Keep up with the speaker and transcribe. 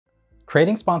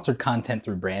Creating sponsored content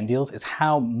through brand deals is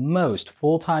how most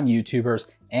full-time YouTubers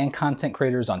and content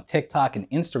creators on TikTok and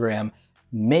Instagram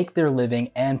make their living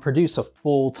and produce a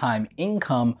full-time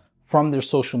income from their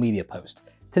social media post.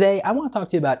 Today, I want to talk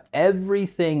to you about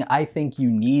everything I think you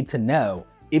need to know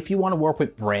if you want to work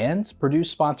with brands, produce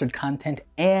sponsored content,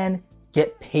 and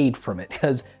get paid from it.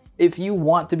 Because if you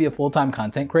want to be a full-time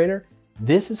content creator,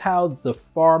 this is how the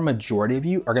far majority of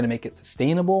you are going to make it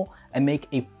sustainable and make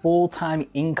a full-time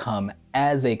income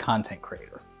as a content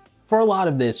creator. For a lot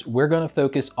of this, we're going to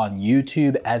focus on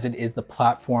YouTube as it is the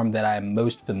platform that I'm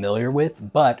most familiar with,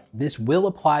 but this will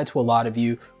apply to a lot of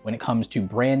you when it comes to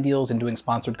brand deals and doing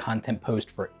sponsored content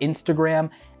posts for Instagram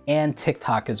and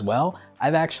TikTok as well.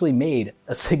 I've actually made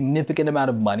a significant amount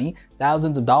of money,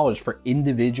 thousands of dollars for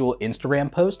individual Instagram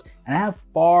posts, and I have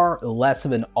far less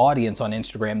of an audience on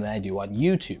Instagram than I do on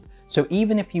YouTube. So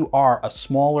even if you are a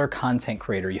smaller content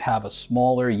creator, you have a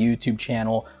smaller YouTube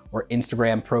channel or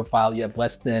Instagram profile, you have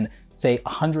less than, say,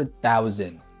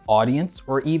 100,000 audience,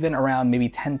 or even around maybe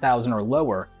 10,000 or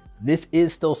lower, this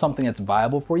is still something that's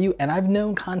viable for you. And I've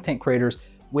known content creators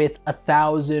with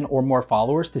 1,000 or more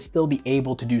followers to still be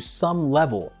able to do some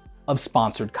level of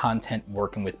sponsored content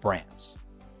working with brands.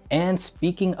 And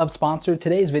speaking of sponsored,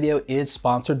 today's video is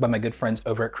sponsored by my good friends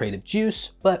over at Creative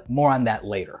Juice, but more on that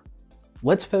later.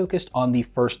 Let's focus on the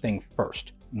first thing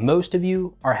first. Most of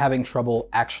you are having trouble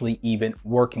actually even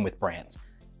working with brands.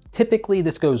 Typically,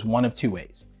 this goes one of two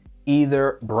ways.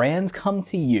 Either brands come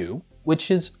to you,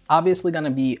 which is obviously going to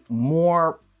be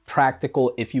more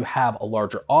practical if you have a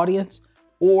larger audience,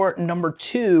 or number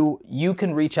two, you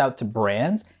can reach out to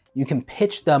brands, you can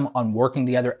pitch them on working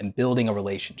together and building a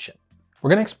relationship. We're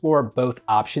going to explore both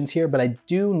options here, but I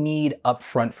do need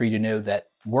upfront for you to know that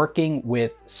working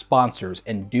with sponsors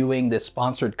and doing this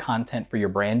sponsored content for your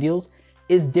brand deals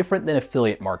is different than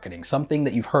affiliate marketing, something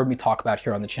that you've heard me talk about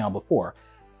here on the channel before.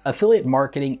 Affiliate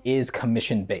marketing is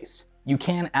commission-based. You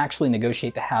can actually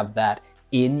negotiate to have that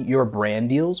in your brand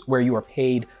deals where you are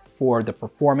paid for the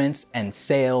performance and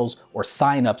sales or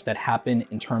signups that happen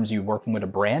in terms of you working with a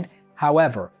brand.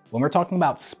 However, when we're talking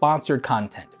about sponsored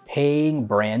content, paying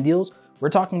brand deals, we're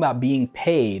talking about being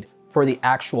paid for the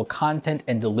actual content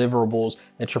and deliverables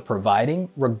that you're providing,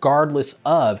 regardless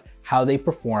of how they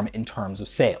perform in terms of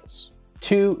sales.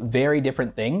 Two very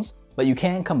different things, but you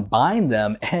can combine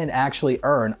them and actually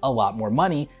earn a lot more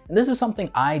money. And this is something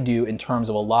I do in terms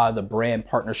of a lot of the brand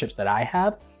partnerships that I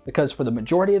have, because for the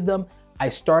majority of them, I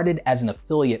started as an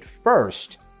affiliate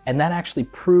first, and that actually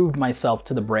proved myself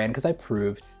to the brand because I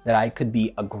proved that I could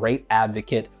be a great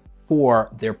advocate for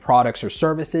their products or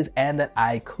services and that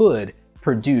I could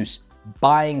produce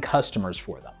buying customers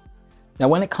for them. Now,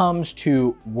 when it comes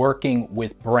to working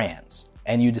with brands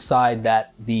and you decide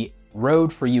that the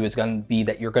road for you is going to be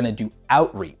that you're going to do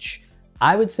outreach,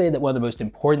 I would say that one of the most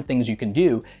important things you can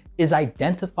do is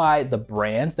identify the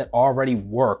brands that already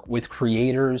work with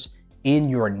creators in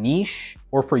your niche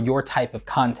or for your type of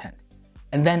content.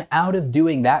 And then out of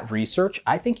doing that research,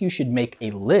 I think you should make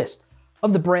a list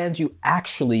of the brands you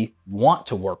actually want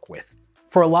to work with.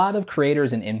 For a lot of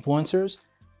creators and influencers,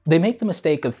 they make the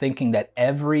mistake of thinking that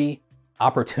every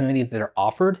opportunity that they're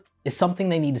offered is something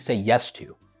they need to say yes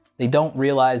to. They don't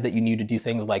realize that you need to do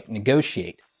things like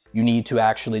negotiate. You need to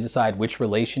actually decide which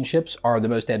relationships are the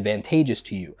most advantageous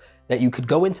to you. That you could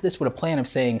go into this with a plan of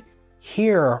saying,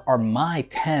 here are my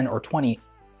 10 or 20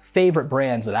 favorite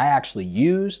brands that I actually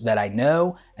use, that I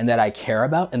know, and that I care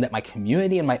about, and that my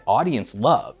community and my audience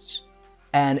loves.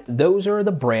 And those are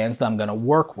the brands that I'm gonna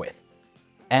work with.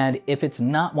 And if it's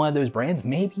not one of those brands,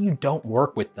 maybe you don't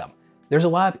work with them. There's a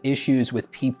lot of issues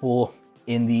with people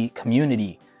in the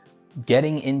community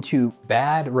getting into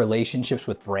bad relationships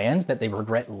with brands that they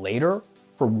regret later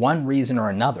for one reason or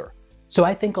another. So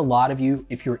I think a lot of you,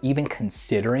 if you're even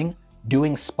considering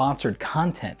doing sponsored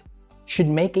content, should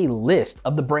make a list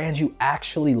of the brands you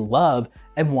actually love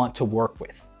and want to work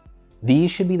with.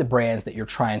 These should be the brands that you're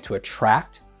trying to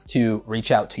attract to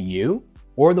reach out to you,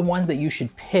 or the ones that you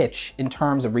should pitch in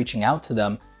terms of reaching out to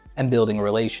them and building a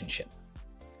relationship.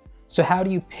 So how do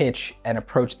you pitch and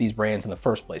approach these brands in the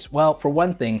first place? Well, for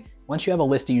one thing, once you have a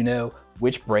list of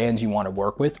which brands you want to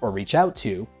work with or reach out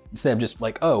to, instead of just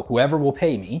like, oh, whoever will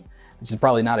pay me, which is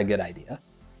probably not a good idea,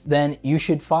 then you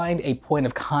should find a point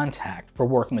of contact for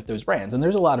working with those brands. And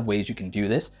there's a lot of ways you can do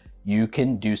this. You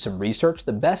can do some research.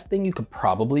 The best thing you could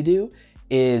probably do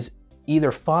is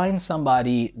either find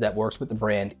somebody that works with the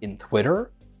brand in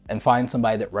Twitter and find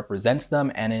somebody that represents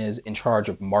them and is in charge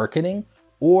of marketing,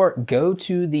 or go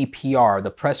to the PR,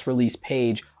 the press release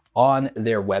page on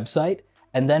their website,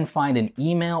 and then find an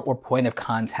email or point of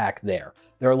contact there.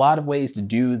 There are a lot of ways to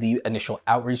do the initial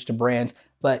outreach to brands.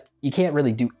 but you can't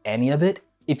really do any of it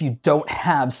if you don't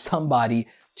have somebody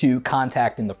to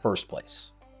contact in the first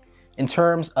place. In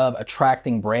terms of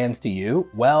attracting brands to you,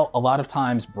 well, a lot of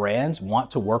times brands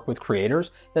want to work with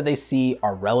creators that they see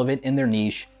are relevant in their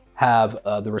niche, have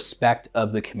the respect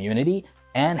of the community,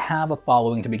 and have a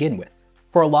following to begin with.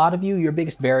 For a lot of you, your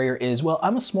biggest barrier is, well,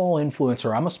 I'm a small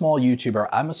influencer, I'm a small YouTuber,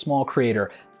 I'm a small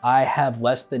creator, I have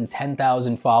less than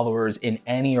 10,000 followers in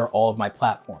any or all of my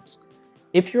platforms.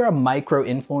 If you're a micro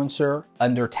influencer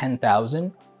under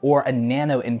 10,000 or a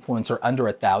nano influencer under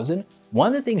 1,000, one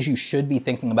of the things you should be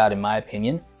thinking about, in my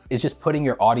opinion, is just putting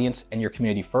your audience and your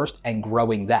community first and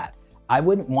growing that. I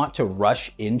wouldn't want to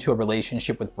rush into a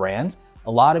relationship with brands.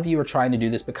 A lot of you are trying to do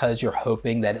this because you're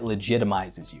hoping that it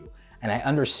legitimizes you. And I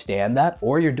understand that,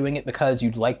 or you're doing it because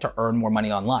you'd like to earn more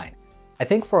money online. I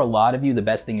think for a lot of you, the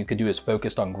best thing you could do is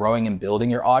focus on growing and building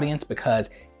your audience, because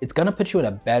it's gonna put you in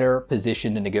a better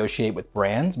position to negotiate with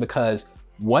brands, because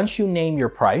once you name your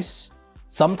price,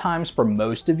 sometimes for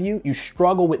most of you, you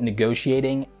struggle with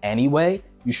negotiating anyway.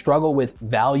 You struggle with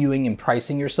valuing and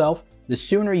pricing yourself. The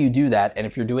sooner you do that, and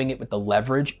if you're doing it with the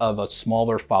leverage of a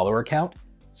smaller follower count,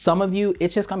 some of you,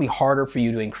 it's just gonna be harder for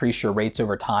you to increase your rates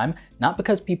over time, not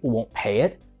because people won't pay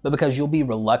it, but because you'll be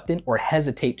reluctant or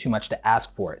hesitate too much to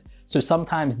ask for it. So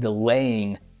sometimes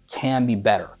delaying can be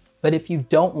better. But if you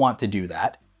don't want to do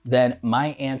that, then my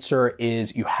answer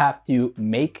is you have to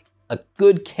make a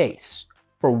good case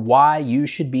for why you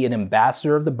should be an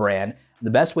ambassador of the brand.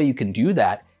 The best way you can do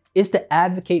that is to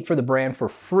advocate for the brand for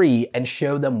free and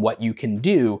show them what you can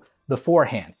do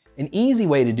beforehand. An easy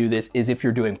way to do this is if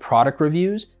you're doing product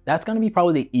reviews. That's gonna be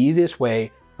probably the easiest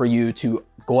way for you to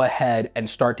go ahead and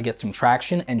start to get some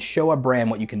traction and show a brand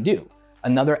what you can do.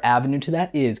 Another avenue to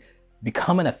that is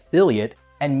become an affiliate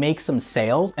and make some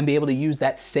sales and be able to use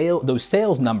those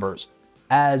sales numbers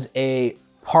as a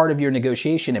part of your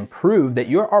negotiation and prove that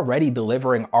you're already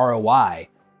delivering ROI,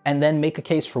 and then make a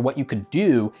case for what you could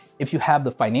do if you have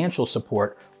the financial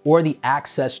support or the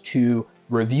access to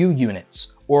review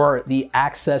units or the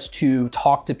access to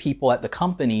talk to people at the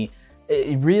company.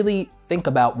 Really think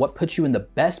about what puts you in the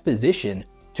best position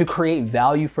to create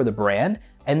value for the brand,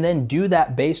 and then do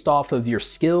that based off of your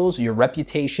skills, your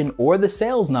reputation, or the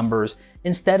sales numbers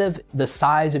instead of the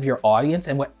size of your audience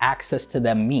and what access to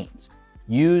them means.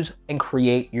 Use and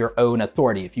create your own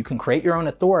authority. If you can create your own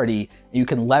authority and you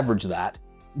can leverage that,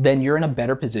 then you're in a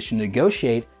better position to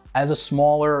negotiate as a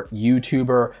smaller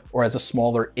YouTuber or as a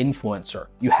smaller influencer.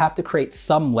 You have to create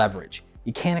some leverage.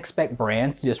 You can't expect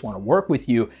brands to just want to work with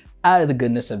you out of the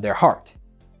goodness of their heart.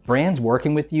 Brands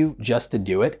working with you just to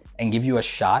do it and give you a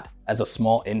shot as a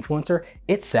small influencer,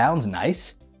 it sounds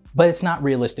nice, but it's not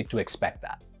realistic to expect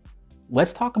that.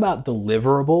 Let's talk about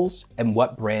deliverables and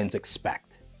what brands expect.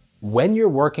 When you're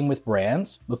working with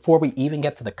brands, before we even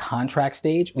get to the contract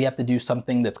stage, we have to do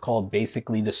something that's called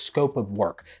basically the scope of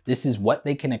work. This is what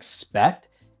they can expect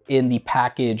in the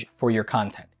package for your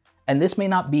content. And this may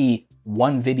not be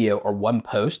one video or one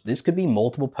post. This could be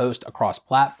multiple posts across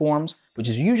platforms, which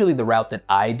is usually the route that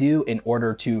I do in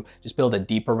order to just build a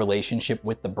deeper relationship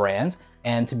with the brands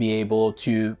and to be able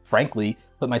to, frankly,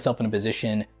 put myself in a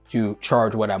position to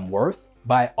charge what I'm worth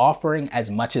by offering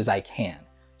as much as I can.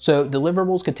 So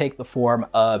deliverables could take the form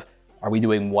of, are we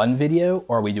doing one video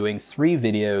or are we doing 3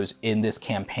 videos in this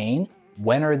campaign?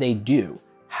 When are they due?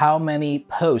 How many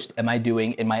posts am I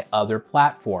doing in my other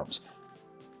platforms?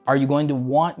 Are you going to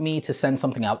want me to send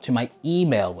something out to my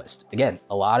email list? Again,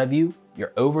 a lot of you,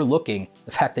 you're overlooking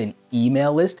the fact that an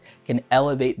email list can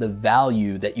elevate the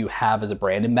value that you have as a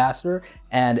brand ambassador,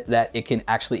 and that it can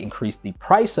actually increase the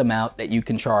price amount that you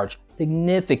can charge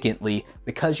significantly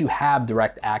because you have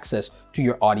direct access to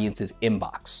your audience's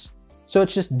inbox. So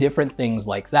it's just different things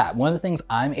like that. One of the things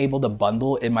I'm able to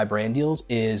bundle in my brand deals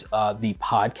is the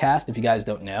podcast. If you guys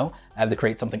don't know, I have the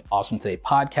Create Something Awesome Today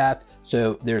podcast.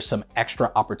 So there's some extra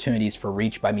opportunities for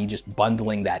reach by me just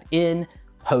bundling that in.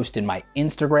 Post in my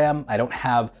Instagram. I don't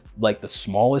have like the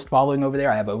smallest following over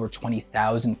there. I have over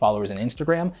 20,000 followers on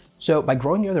Instagram. So by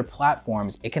growing your other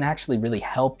platforms, it can actually really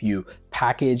help you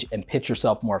package and pitch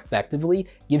yourself more effectively,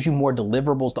 gives you more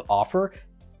deliverables to offer.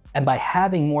 And by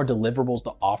having more deliverables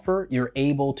to offer, you're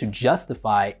able to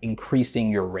justify increasing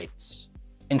your rates.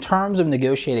 In terms of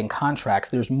negotiating contracts,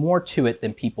 there's more to it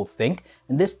than people think,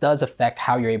 and this does affect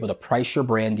how you're able to price your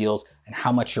brand deals and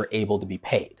how much you're able to be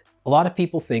paid. A lot of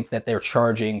people think that they're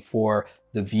charging for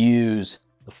the views,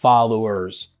 the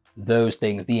followers, those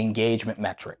things, the engagement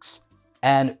metrics.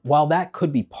 And while that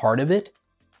could be part of it,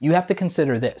 you have to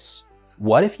consider this.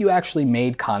 What if you actually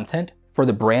made content for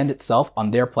the brand itself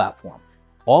on their platform?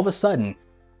 All of a sudden,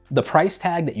 the price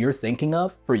tag that you're thinking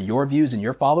of for your views and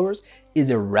your followers is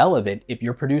irrelevant if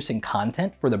you're producing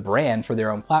content for the brand for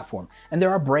their own platform. And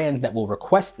there are brands that will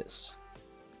request this.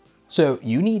 So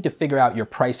you need to figure out your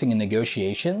pricing and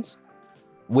negotiations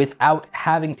without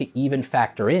having to even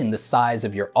factor in the size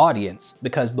of your audience,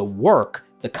 because the work,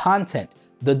 the content,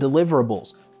 the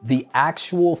deliverables, the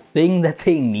actual thing that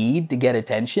they need to get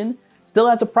attention still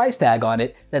has a price tag on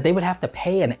it that they would have to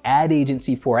pay an ad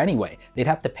agency for anyway. They'd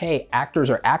have to pay actors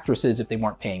or actresses if they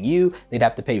weren't paying you. They'd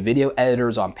have to pay video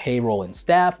editors on payroll and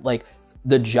staff. Like,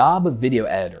 the job of video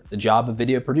editor, the job of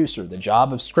video producer, the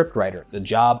job of script writer, the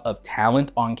job of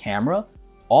talent on camera,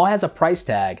 all has a price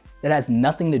tag that has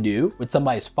nothing to do with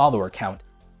somebody's follower count.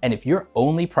 And if you're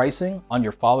only pricing on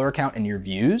your follower count and your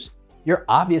views, you're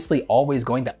obviously always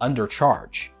going to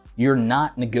undercharge. You're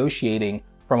not negotiating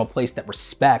from a place that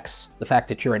respects the fact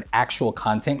that you're an actual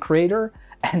content creator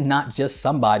and not just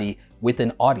somebody with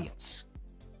an audience.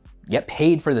 Get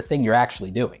paid for the thing you're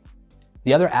actually doing.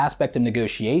 The other aspect of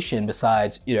negotiation,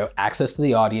 besides, access to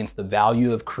the audience, the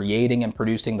value of creating and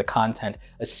producing the content,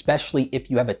 especially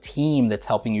if you have a team that's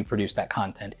helping you produce that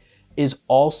content, is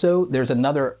also, there's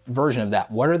another version of that.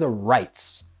 What are the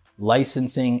rights,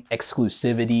 licensing,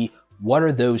 exclusivity? What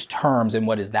are those terms and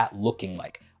what is that looking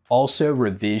like? Also,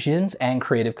 revisions and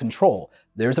creative control.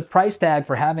 There's a price tag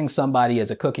for having somebody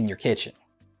as a cook in your kitchen.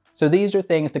 So these are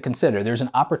things to consider. There's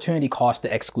an opportunity cost to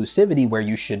exclusivity where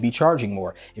you should be charging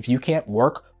more. If you can't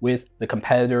work with the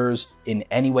competitors in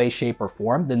any way, shape, or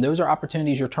form, then those are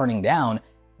opportunities you're turning down.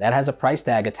 That has a price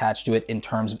tag attached to it in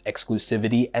terms of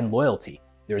exclusivity and loyalty.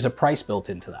 There's a price built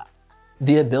into that.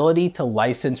 The ability to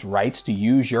license rights to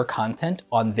use your content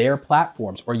on their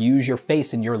platforms, or use your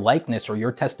face and your likeness or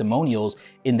your testimonials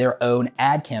in their own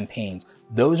ad campaigns.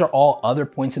 Those are all other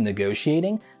points in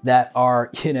negotiating that are,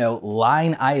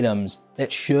 line items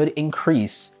that should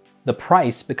increase the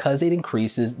price because it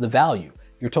increases the value.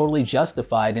 You're totally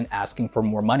justified in asking for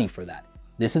more money for that.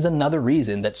 This is another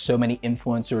reason that so many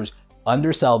influencers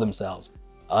undersell themselves,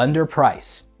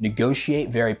 underprice, negotiate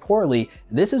very poorly.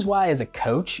 This is why, as a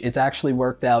coach, it's actually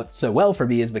worked out so well for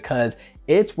me, is because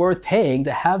it's worth paying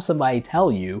to have somebody tell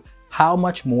you how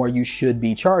much more you should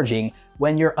be charging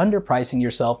when you're underpricing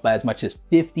yourself by as much as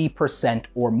 50%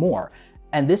 or more.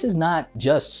 And this is not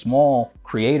just small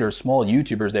creators, small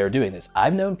YouTubers that are doing this.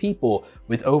 I've known people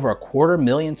with over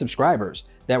 250,000 subscribers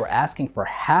that were asking for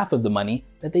half of the money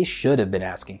that they should have been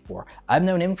asking for. I've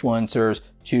known influencers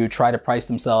to try to price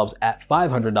themselves at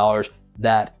 $500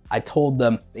 that I told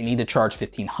them they need to charge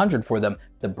 $1,500 for them.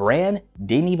 The brand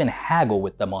didn't even haggle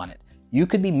with them on it. You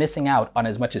could be missing out on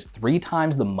as much as 3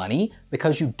 times the money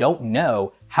because you don't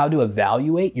know how to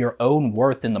evaluate your own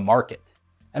worth in the market.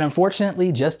 And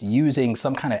unfortunately, just using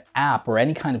some kind of app or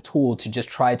any kind of tool to just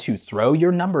try to throw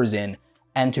your numbers in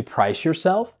and to price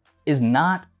yourself is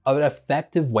not an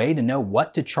effective way to know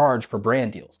what to charge for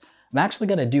brand deals. I'm actually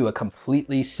going to do a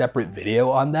completely separate video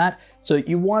on that. So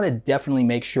you want to definitely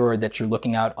make sure that you're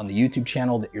looking out on the YouTube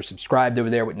channel, that you're subscribed over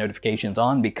there with notifications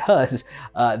on, because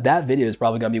that video is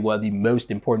probably going to be one of the most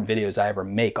important videos I ever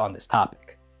make on this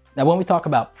topic. Now, when we talk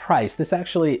about price, this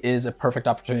actually is a perfect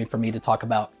opportunity for me to talk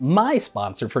about my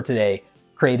sponsor for today,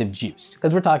 Creative Juice,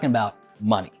 because we're talking about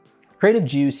money. Creative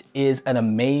Juice is an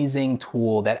amazing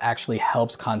tool that actually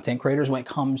helps content creators when it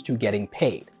comes to getting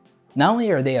paid. Not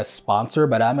only are they a sponsor,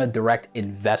 but I'm a direct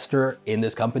investor in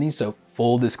this company, so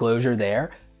full disclosure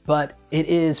there. But it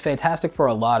is fantastic for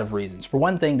a lot of reasons. For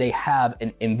one thing, they have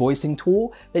an invoicing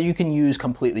tool that you can use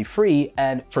completely free.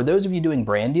 And for those of you doing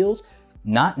brand deals,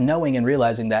 not knowing and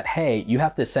realizing that, hey, you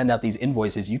have to send out these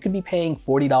invoices, you could be paying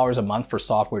 $40 a month for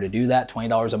software to do that,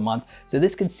 $20 a month. So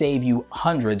this could save you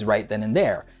hundreds right then and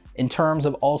there. In terms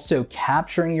of also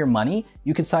capturing your money,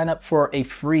 you can sign up for a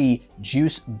free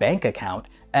Juice bank account.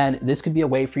 And this could be a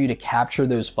way for you to capture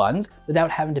those funds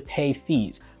without having to pay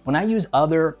fees. When I use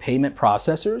other payment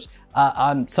processors,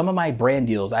 on some of my brand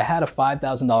deals, I had a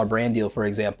 $5,000 brand deal, for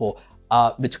example,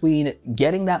 between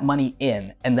getting that money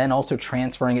in and then also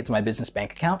transferring it to my business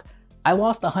bank account, I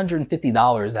lost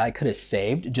 $150 that I could have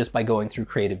saved just by going through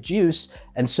Creative Juice.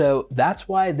 And so that's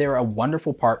why they're a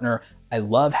wonderful partner. I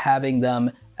love having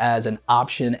them as an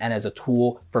option and as a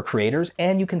tool for creators,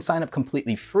 and you can sign up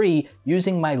completely free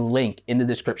using my link in the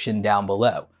description down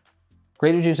below.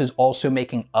 Creative Juice is also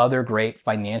making other great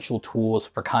financial tools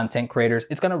for content creators.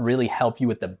 It's gonna really help you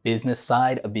with the business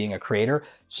side of being a creator,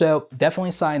 so definitely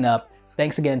sign up.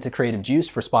 Thanks again to Creative Juice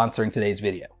for sponsoring today's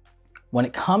video. When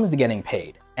it comes to getting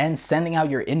paid and sending out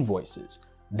your invoices,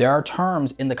 there are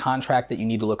terms in the contract that you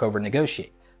need to look over and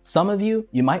negotiate. Some of you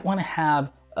might wanna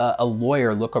have a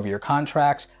lawyer look over your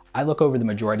contracts. I look over the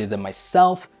majority of them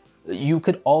myself. You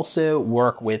could also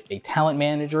work with a talent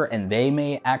manager and they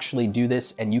may actually do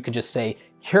this, and you could just say,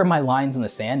 here are my lines in the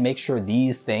sand, make sure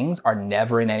these things are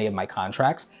never in any of my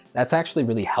contracts. That's actually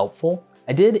really helpful.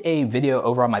 I did a video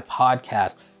over on my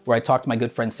podcast where I talked to my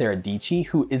good friend Sarah Dici,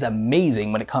 who is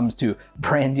amazing when it comes to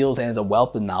brand deals and has a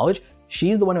wealth of knowledge.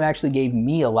 She's the one who actually gave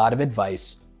me a lot of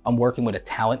advice on working with a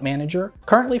talent manager.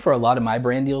 Currently, for a lot of my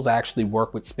brand deals, I actually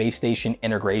work with Space Station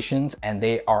Integrations, and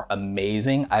they are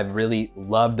amazing. I've really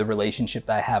loved the relationship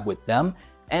that I have with them.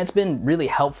 And it's been really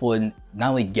helpful in not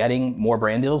only getting more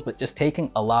brand deals, but just taking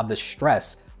a lot of the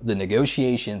stress of the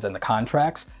negotiations and the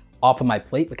contracts off of my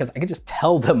plate, because I can just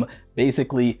tell them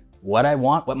basically what I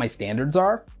want, what my standards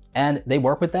are, and they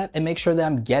work with that and make sure that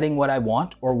I'm getting what I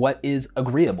want or what is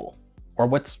agreeable or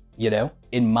what's,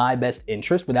 in my best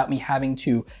interest without me having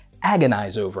to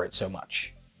agonize over it so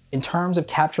much. In terms of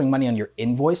capturing money on your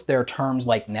invoice, there are terms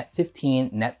like net 15,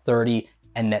 net 30,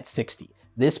 and net 60.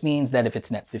 This means that if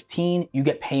it's net 15, you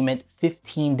get payment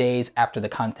 15 days after the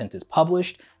content is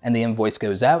published and the invoice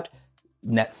goes out.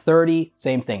 Net 30,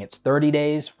 same thing, it's 30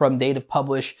 days from date of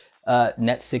publish.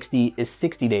 Net 60 is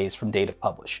 60 days from date of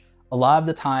publish. A lot of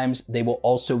the times they will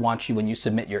also want you, when you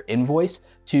submit your invoice,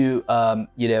 to,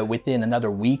 within another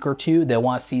week or two, they'll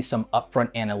want to see some upfront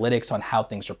analytics on how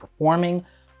things are performing.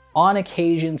 On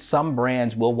occasion, some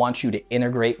brands will want you to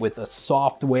integrate with a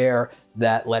software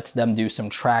that lets them do some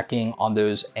tracking on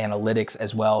those analytics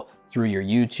as well through your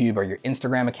YouTube or your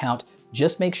Instagram account.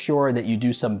 Just make sure that you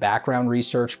do some background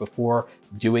research before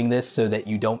doing this so that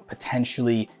you don't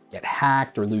potentially get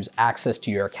hacked or lose access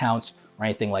to your accounts or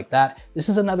anything like that. This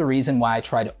is another reason why I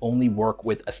try to only work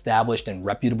with established and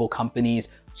reputable companies.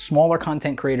 Smaller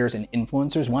content creators and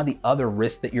influencers, one of the other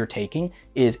risks that you're taking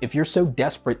is if you're so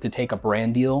desperate to take a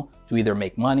brand deal to either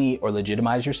make money or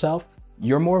legitimize yourself,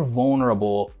 you're more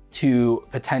vulnerable to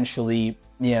potentially,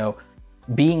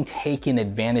 being taken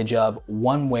advantage of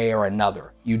one way or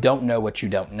another. You don't know what you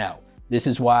don't know. This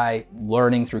is why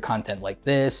learning through content like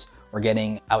this or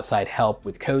getting outside help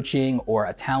with coaching or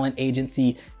a talent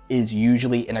agency is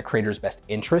usually in a creator's best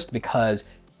interest, because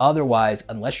otherwise,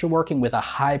 unless you're working with a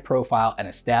high profile and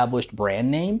established brand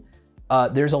name,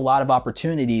 there's a lot of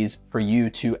opportunities for you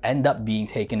to end up being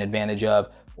taken advantage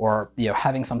of or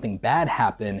having something bad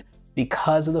happen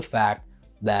because of the fact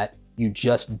that you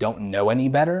just don't know any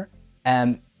better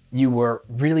and you were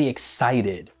really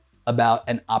excited about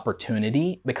an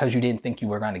opportunity because you didn't think you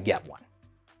were going to get one.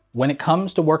 When it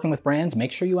comes to working with brands,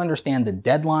 make sure you understand the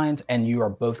deadlines and you are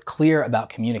both clear about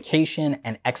communication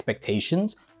and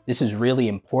expectations. This is really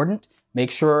important. Make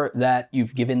sure that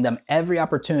you've given them every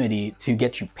opportunity to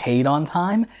get you paid on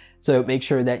time. So make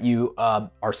sure that you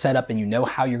are set up and you know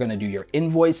how you're going to do your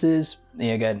invoices.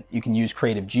 Again, you can use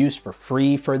Creative Juice for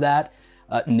free for that.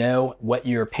 Know what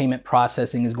your payment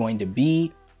processing is going to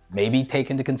be. Maybe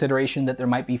take into consideration that there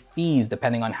might be fees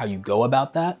depending on how you go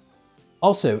about that.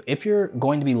 Also, if you're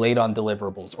going to be late on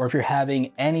deliverables or if you're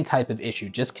having any type of issue,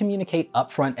 just communicate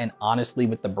upfront and honestly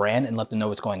with the brand and let them know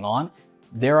what's going on.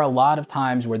 There are a lot of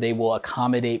times where they will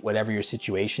accommodate whatever your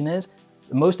situation is.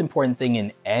 The most important thing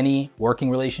in any working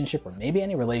relationship, or maybe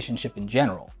any relationship in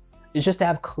general, is just to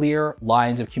have clear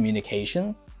lines of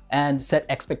communication and set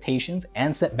expectations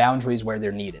and set boundaries where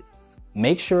they're needed.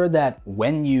 Make sure that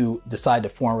when you decide to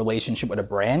form a relationship with a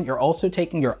brand, you're also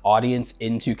taking your audience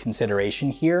into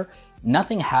consideration here.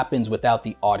 Nothing happens without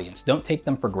the audience. Don't take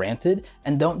them for granted,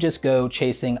 and don't just go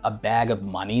chasing a bag of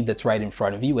money that's right in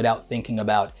front of you without thinking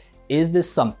about, is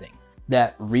this something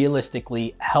that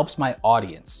realistically helps my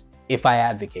audience if I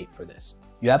advocate for this?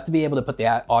 You have to be able to put the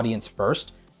audience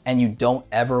first, and you don't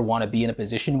ever want to be in a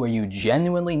position where you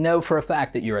genuinely know for a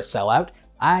fact that you're a sellout.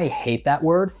 I hate that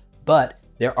word, but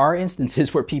there are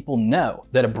instances where people know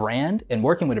that a brand and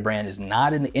working with a brand is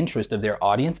not in the interest of their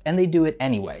audience, and they do it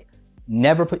anyway.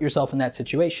 Never put yourself in that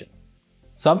situation.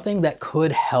 Something that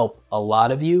could help a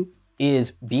lot of you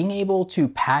is being able to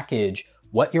package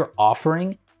what you're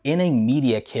offering in a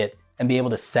media kit and be able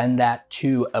to send that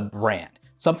to a brand.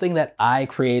 Something that I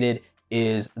created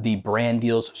is the Brand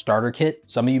Deals Starter Kit.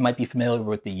 Some of you might be familiar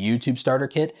with the YouTube Starter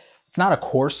Kit. It's not a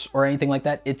course or anything like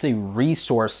that. It's a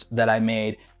resource that I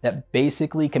made that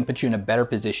basically can put you in a better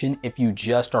position if you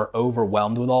just are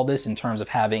overwhelmed with all this in terms of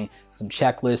having some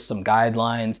checklists, some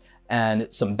guidelines, and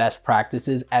some best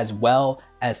practices, as well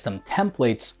as some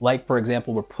templates. Like, for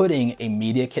example, we're putting a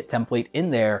media kit template in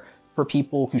there for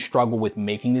people who struggle with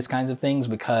making these kinds of things,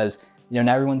 because not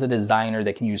everyone's a designer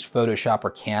that can use Photoshop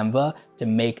or Canva to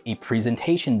make a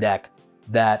presentation deck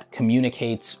that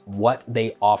communicates what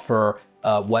they offer,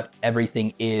 what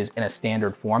everything is in a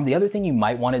standard form. The other thing you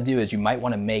might want to do is you might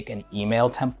want to make an email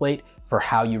template for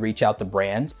how you reach out to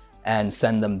brands. and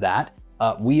send them that.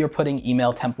 We are putting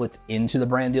email templates into the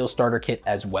brand deal starter kit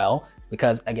as well,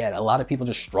 because again, a lot of people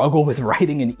just struggle with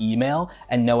writing an email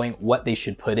and knowing what they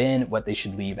should put in, what they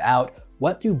should leave out.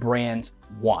 What do brands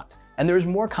want? And there's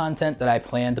more content that I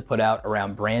plan to put out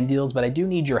around brand deals, but I do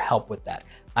need your help with that.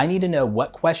 I need to know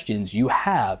what questions you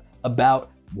have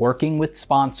about working with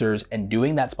sponsors and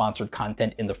doing that sponsored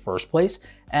content in the first place.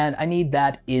 And I need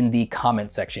that in the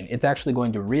comment section. It's actually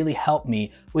going to really help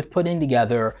me with putting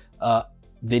together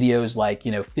videos like,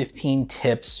 15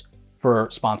 tips for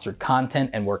sponsored content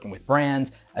and working with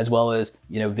brands, as well as,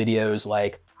 videos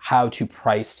like how to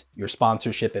price your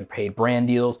sponsorship and paid brand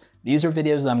deals. These are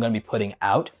videos that I'm going to be putting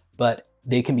out, but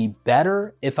they can be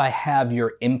better if I have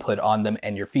your input on them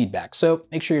and your feedback. So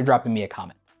make sure you're dropping me a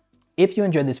comment. If you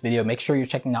enjoyed this video, make sure you're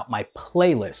checking out my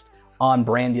playlist on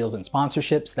brand deals and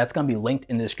sponsorships. That's going to be linked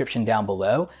in the description down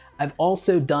below. I've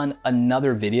also done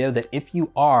another video that if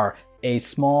you are a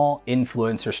small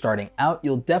influencer starting out,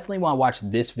 you'll definitely want to watch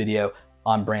this video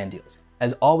on brand deals.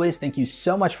 As always, thank you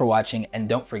so much for watching, and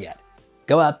don't forget,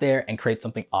 go out there and create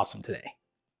something awesome today.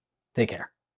 Take care.